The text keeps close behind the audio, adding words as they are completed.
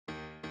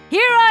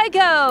Here I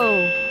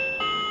go!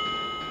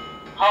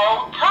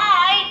 Hold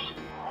tight!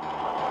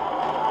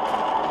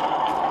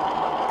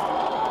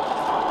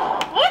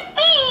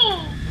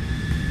 Yippee!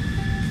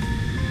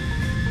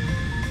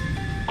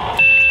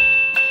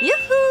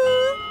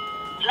 Yoo-hoo!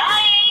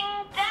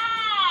 Flying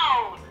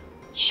down!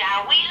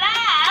 Shall we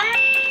land?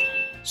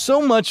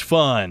 So much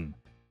fun!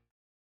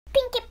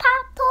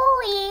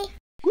 PinkyPopTOY.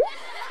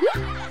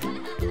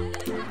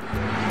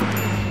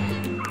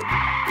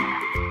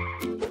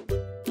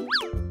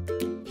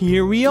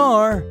 Here we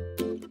are!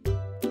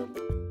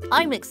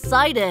 I'm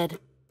excited.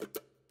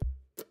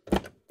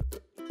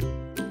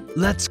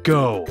 Let's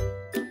go!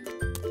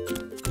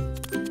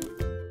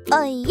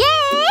 Oh,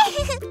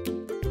 yeah!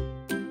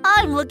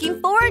 I'm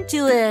looking forward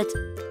to it.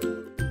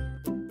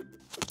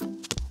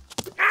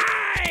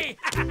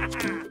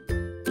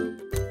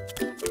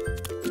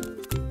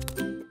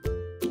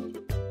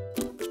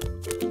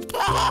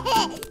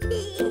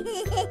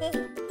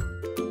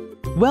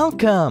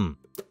 Welcome!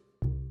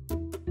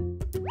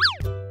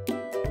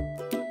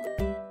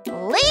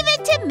 Leave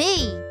it to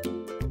me.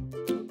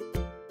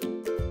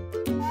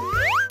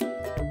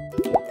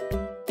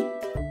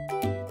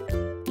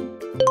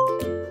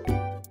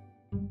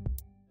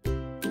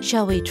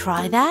 Shall we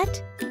try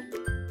that?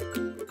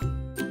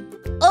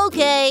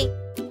 Okay.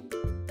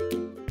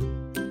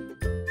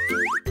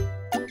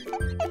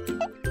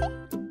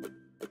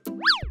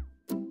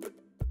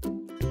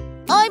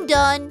 I'm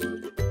done.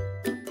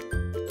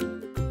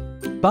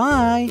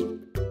 Bye!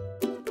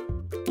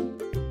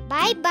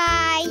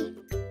 Bye-bye.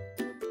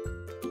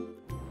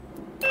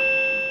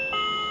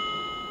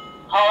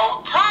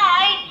 Hold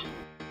tight!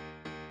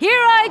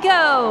 Here I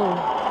go!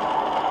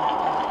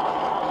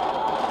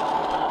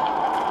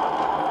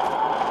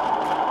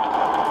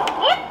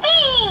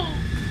 Yippee!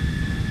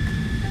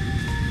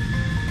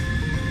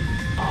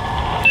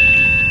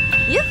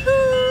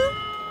 Yoo-hoo!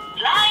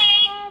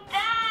 Flying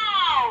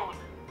down!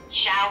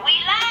 Shall we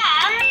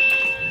land?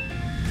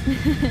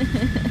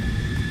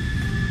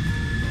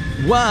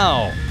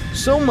 Wow!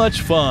 So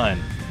much fun!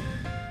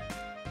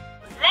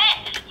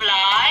 Let's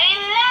fly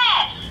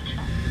left!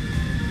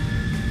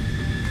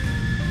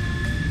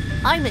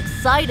 I'm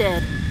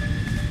excited.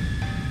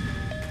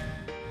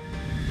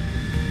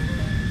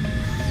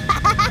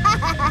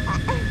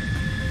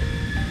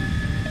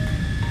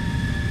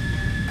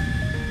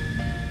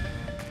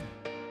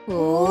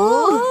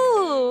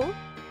 Ooh.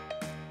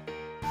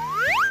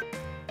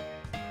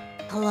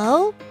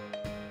 Hello?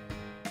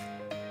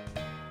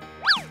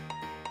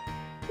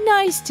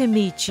 Nice to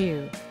meet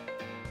you.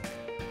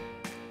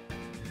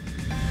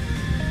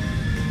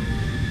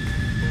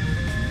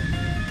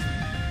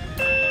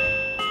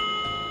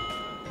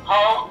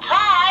 Hold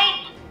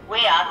tight! We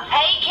are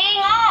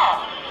taking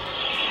off!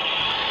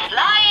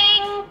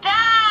 Flying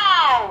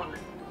down!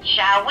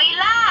 Shall we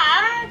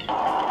land?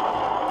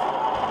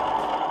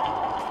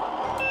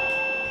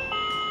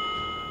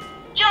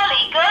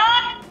 Jolly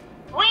good!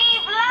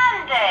 We've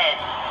landed!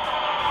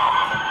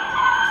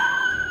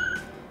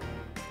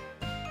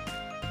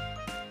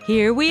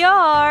 Here we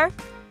are.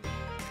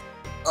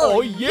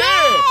 Oh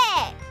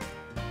yeah!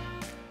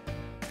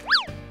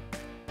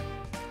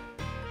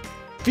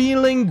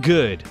 Feeling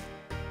good.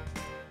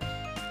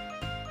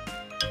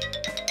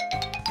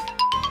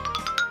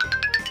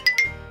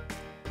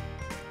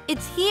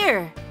 It's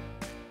here.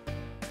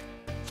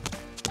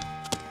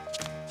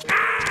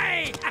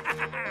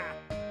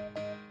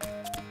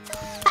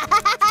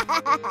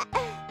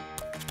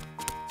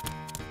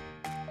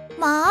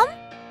 Mom?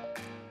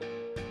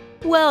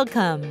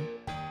 Welcome.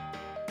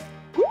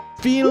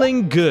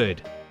 Feeling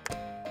good.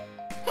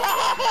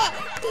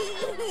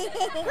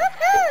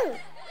 Woohoo!